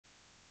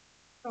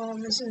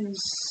This is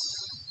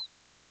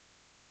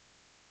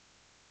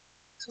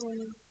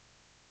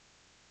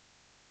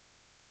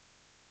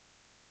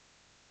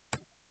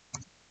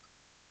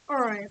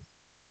alright,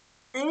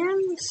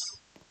 and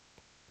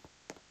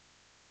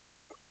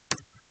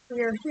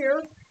we are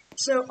here.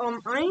 So,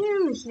 I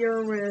am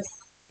here with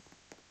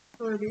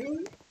Ruby,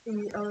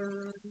 the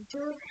other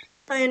teacher,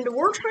 and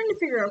we're trying to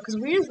figure out, because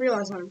we just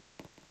realized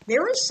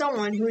there is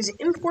someone who has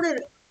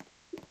imported.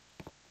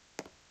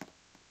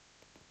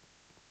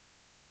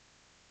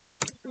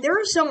 There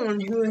is someone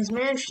who has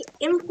managed to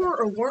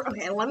import a worm.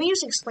 Okay, let me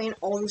just explain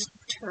all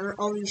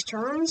these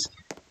terms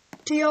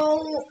to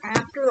y'all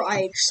after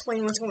I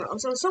explain what's going on.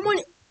 So, someone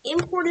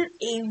imported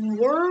a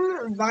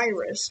worm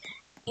virus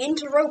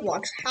into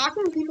Roblox,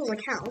 hacking people's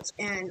accounts,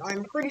 and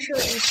I'm pretty sure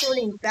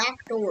inserting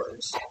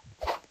backdoors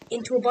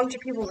into a bunch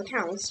of people's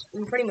accounts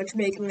and pretty much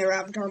making their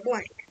avatar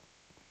blank.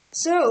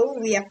 So,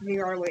 we have to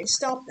figure out a way to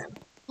stop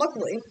them.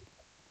 Luckily,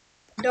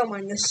 don't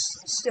mind this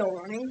still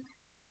running,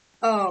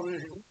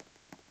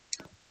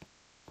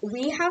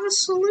 we have a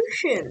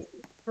solution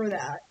for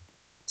that.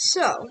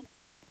 So,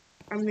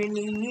 I'm going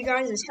to need you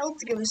guys' help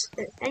to give us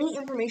any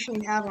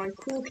information you have on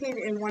Cool Kid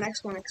and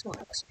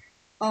 1x1x1x.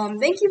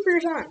 Thank you for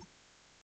your time.